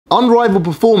Unrivaled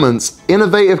performance,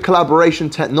 innovative collaboration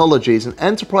technologies, and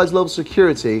enterprise-level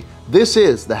security, this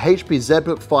is the HP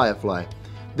ZBook Firefly.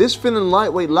 This thin and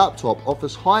lightweight laptop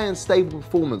offers high and stable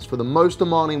performance for the most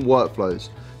demanding workflows.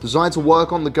 Designed to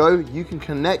work on the go, you can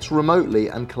connect remotely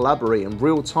and collaborate in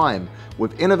real time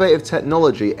with innovative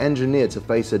technology engineered to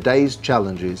face a day's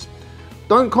challenges.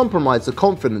 Don't compromise the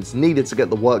confidence needed to get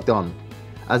the work done,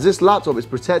 as this laptop is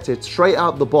protected straight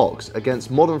out the box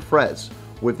against modern threats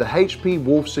with the HP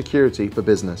Wolf Security for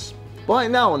Business. Buy it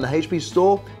now on the HP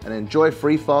store and enjoy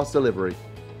free fast delivery.